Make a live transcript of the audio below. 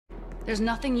There's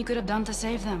nothing you could have done to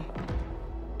save them.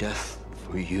 Death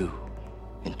for you,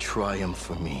 and triumph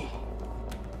for me.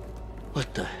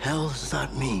 What the hell does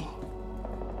that mean?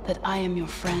 That I am your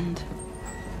friend.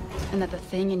 And that the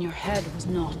thing in your head was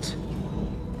not.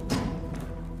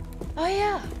 Oh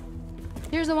yeah.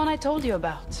 Here's the one I told you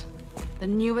about. The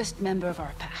newest member of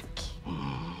our pack.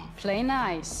 Play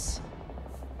nice.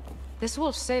 This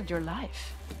wolf saved your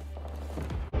life.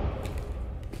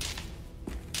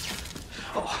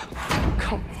 Oh,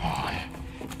 come on.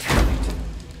 Damn it.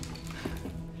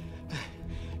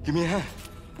 Give me a hand.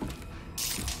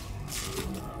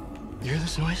 You hear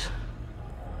this noise?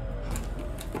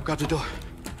 Grab the door.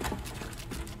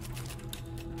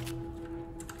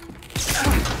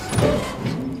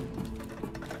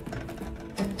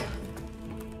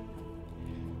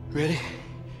 Ready?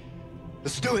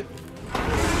 Let's do it.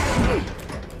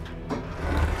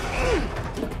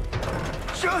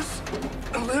 Just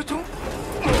a little.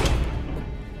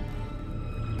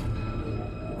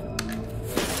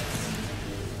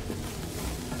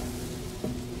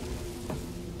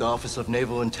 The Office of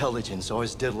Naval Intelligence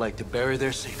always did like to bury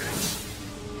their secrets.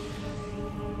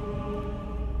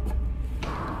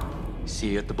 See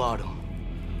you at the bottom.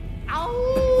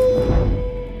 Ow!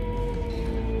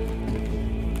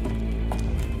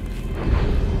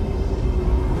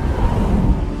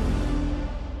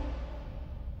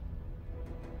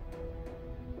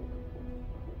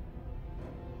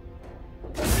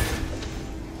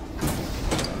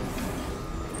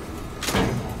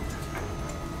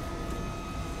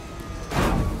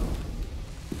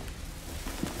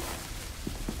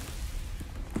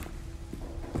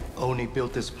 Oni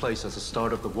built this place as the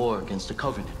start of the war against the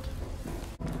Covenant.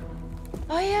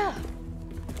 Oh yeah.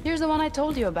 Here's the one I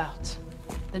told you about.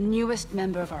 The newest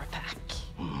member of our pack.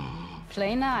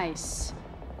 Play nice.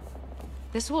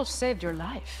 This wolf saved your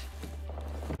life.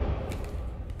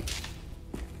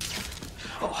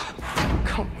 Oh,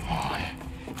 come on.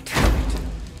 Damn it.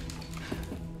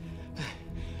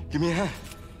 Give me a hand.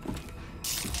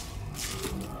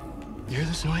 You hear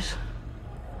this noise?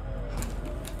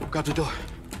 Grab the door.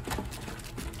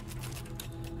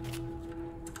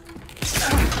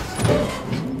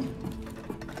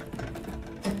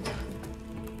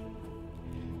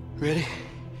 Ready?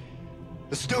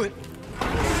 Let's do it.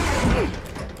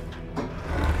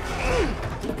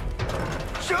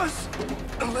 Just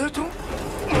a little.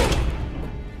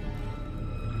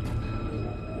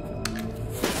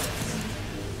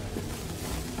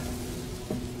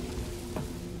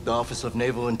 The Office of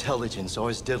Naval Intelligence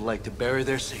always did like to bury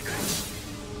their secrets.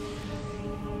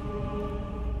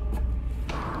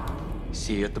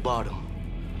 See you at the bottom.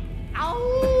 Ow!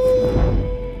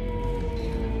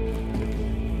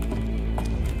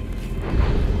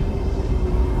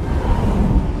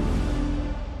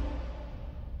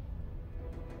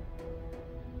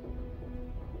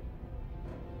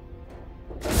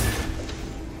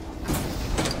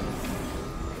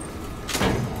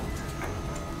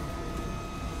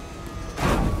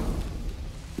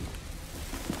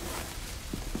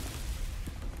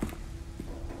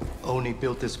 Oni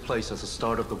built this place as the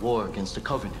start of the war against the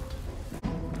Covenant.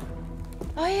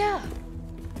 Oh yeah.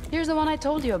 Here's the one I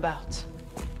told you about.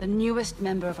 The newest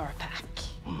member of our pack.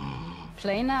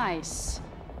 Play nice.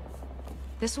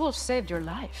 This wolf saved your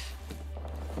life.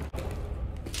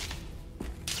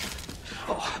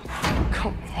 Oh,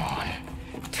 come on.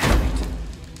 Damn it.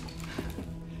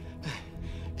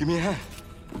 Give me a hand.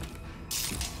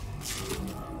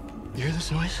 You hear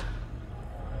this noise?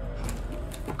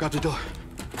 Grab the door.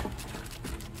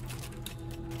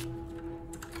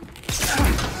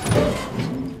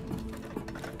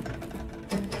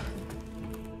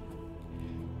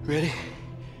 Ready?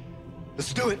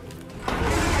 Let's do it.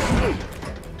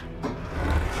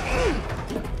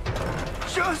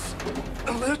 Just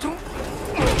a little.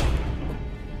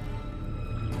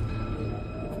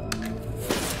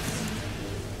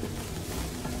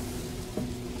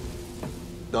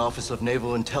 The Office of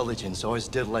Naval Intelligence always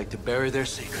did like to bury their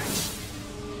secrets.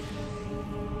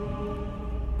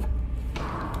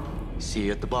 See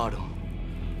you at the bottom.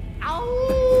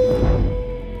 Ow!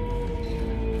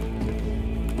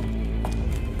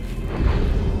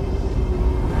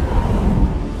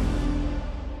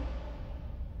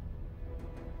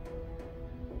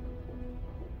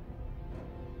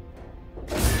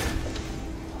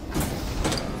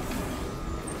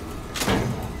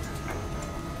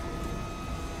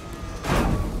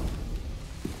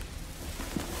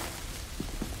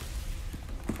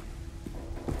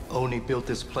 Oni built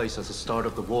this place as the start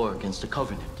of the war against the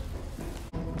Covenant.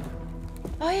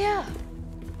 Oh yeah.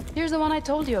 Here's the one I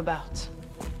told you about.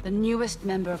 The newest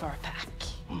member of our pack.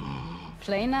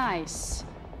 Play nice.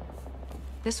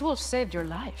 This wolf saved your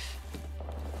life.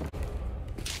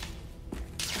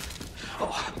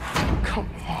 Oh, come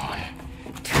on.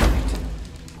 Damn it.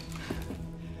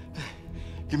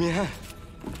 Give me a hand.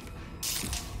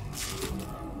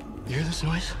 You hear this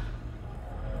noise?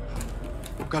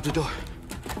 Grab the door.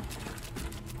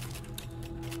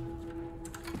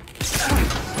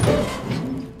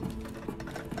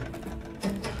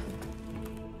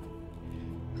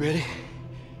 Ready?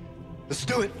 Let's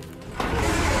do it.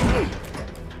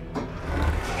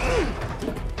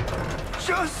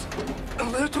 Just a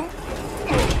little.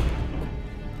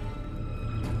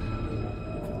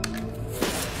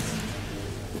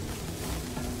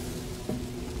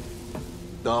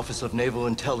 The Office of Naval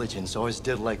Intelligence always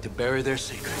did like to bury their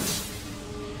secrets.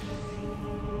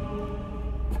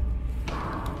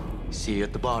 See you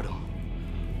at the bottom.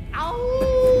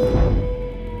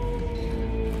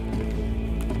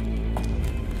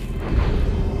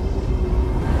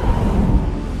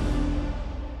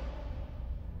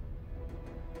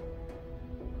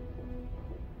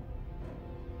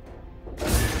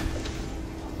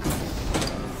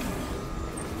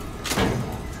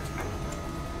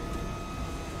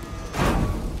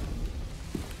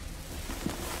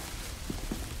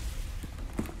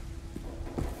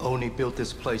 Oni built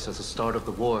this place as the start of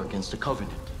the war against the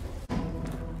Covenant.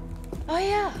 Oh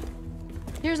yeah.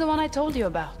 Here's the one I told you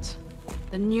about.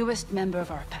 The newest member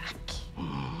of our pack.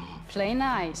 Play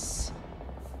nice.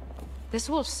 This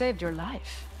wolf saved your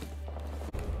life.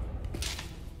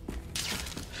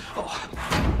 Oh,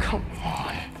 come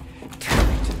on. Damn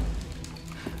it.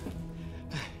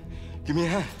 Give me a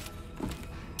hand.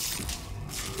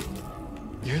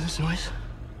 You hear this noise?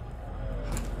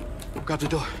 Grab the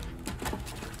door.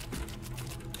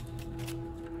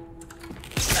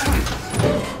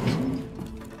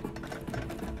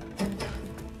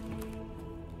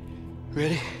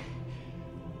 Ready?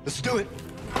 Let's do it.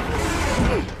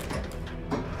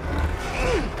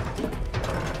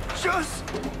 Just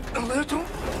a little.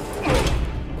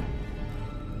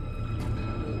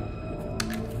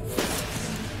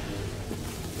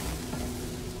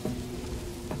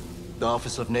 The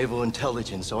Office of Naval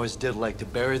Intelligence always did like to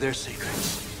bury their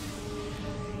secrets.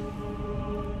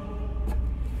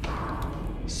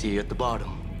 See you at the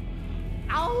bottom.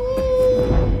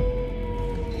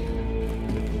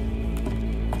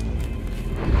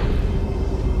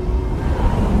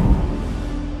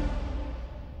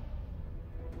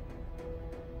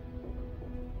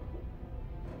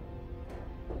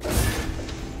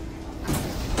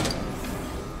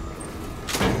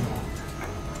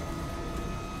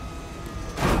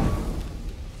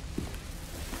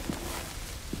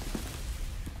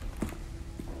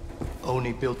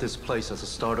 Oni built this place as the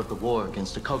start of the war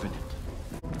against the Covenant.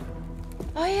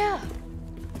 Oh yeah.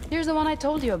 Here's the one I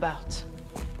told you about.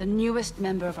 The newest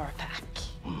member of our pack.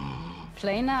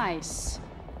 Play nice.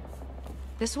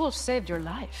 This wolf saved your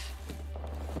life.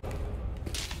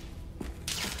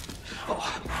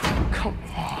 Oh, come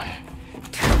on.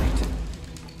 Damn it.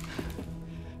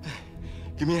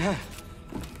 Give me a hand.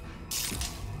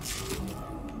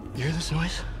 You hear this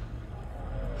noise?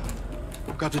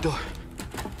 Grab the door.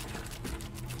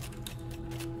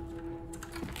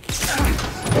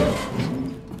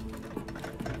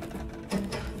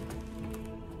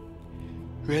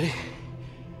 Ready?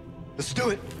 Let's do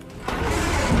it.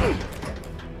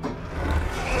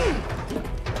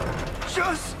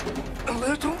 Just a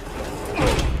little.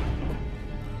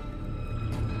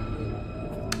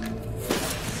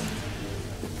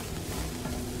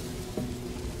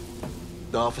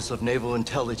 The Office of Naval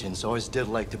Intelligence always did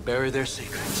like to bury their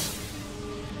secrets.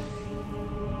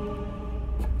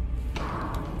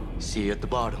 See you at the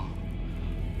bottom.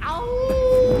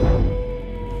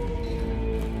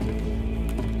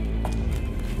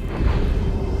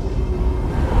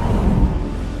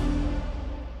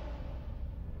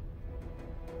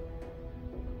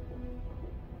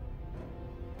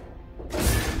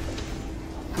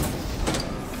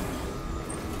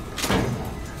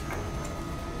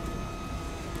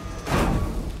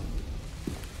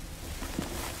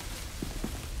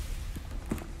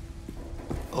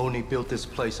 Oni built this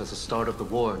place as the start of the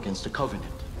war against the Covenant.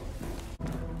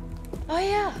 Oh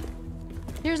yeah.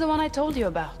 Here's the one I told you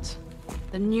about.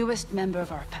 The newest member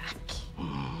of our pack.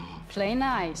 Play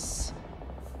nice.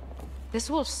 This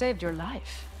wolf saved your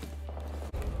life.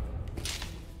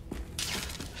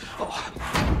 Oh,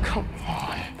 come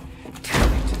on.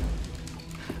 Damn it.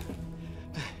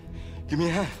 Give me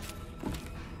a hand.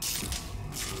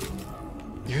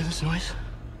 You hear this noise?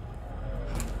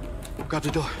 Grab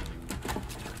the door.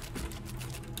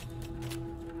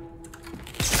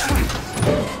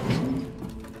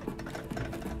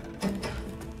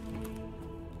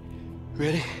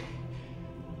 Ready?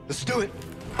 Let's do it.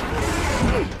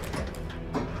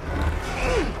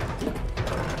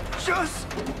 Just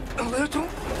a little.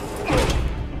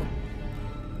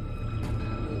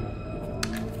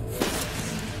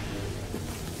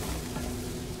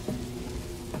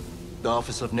 The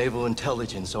Office of Naval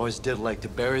Intelligence always did like to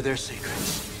bury their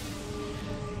secrets.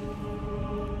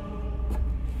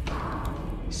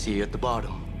 See you at the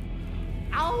bottom.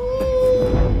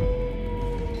 Ow!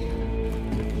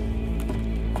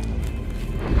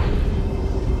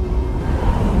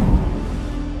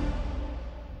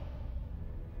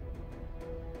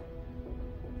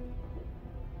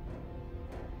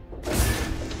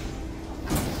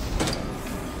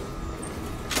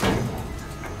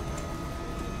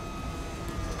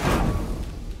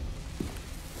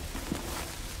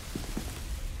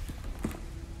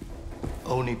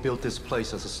 Oni built this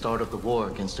place as the start of the war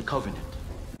against the Covenant.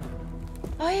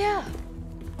 Oh yeah.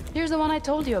 Here's the one I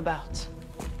told you about.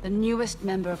 The newest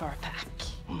member of our pack.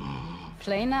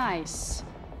 Play nice.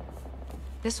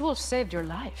 This wolf saved your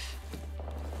life.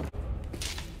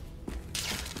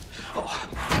 Oh,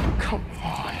 come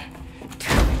on.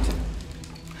 Damn it.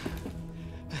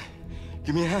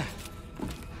 Give me a hand.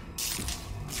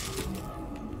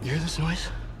 You hear this noise?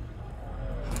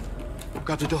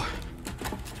 Grab the door.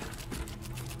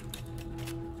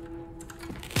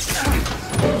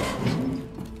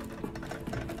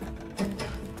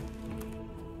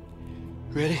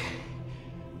 Ready?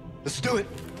 Let's do it.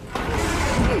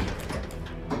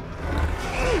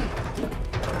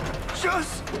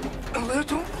 Just a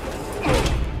little.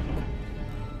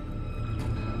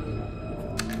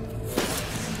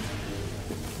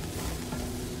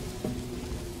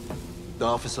 The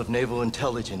Office of Naval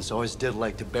Intelligence always did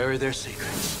like to bury their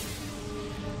secrets.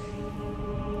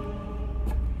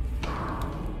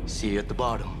 See you at the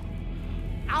bottom.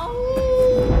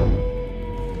 Ow!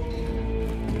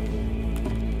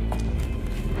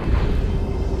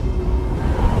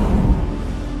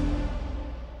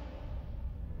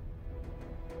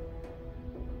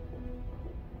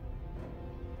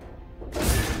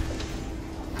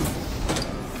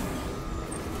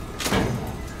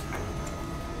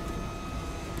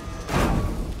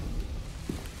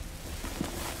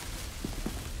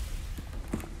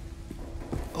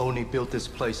 Oni built this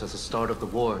place as the start of the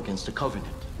war against the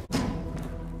Covenant.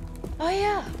 Oh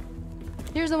yeah.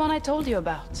 Here's the one I told you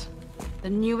about. The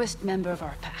newest member of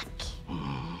our pack.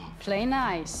 Play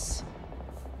nice.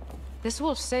 This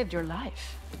wolf saved your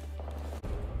life.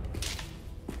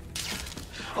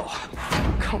 Oh,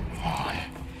 come on.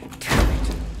 Damn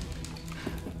it.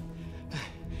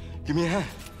 Give me a hand.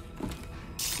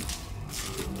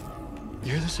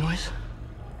 You hear this noise?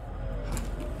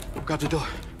 Grab the door.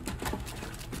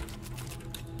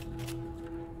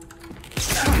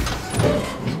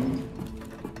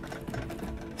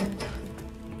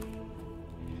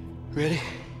 Ready?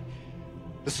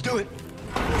 Let's do it.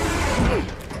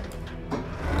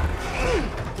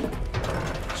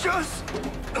 Just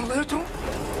a little.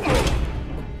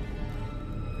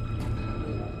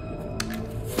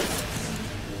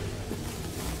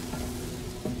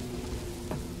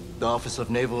 The Office of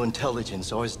Naval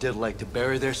Intelligence always did like to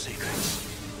bury their secrets.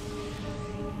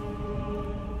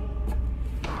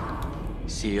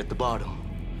 See you at the bottom.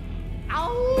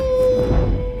 Ow!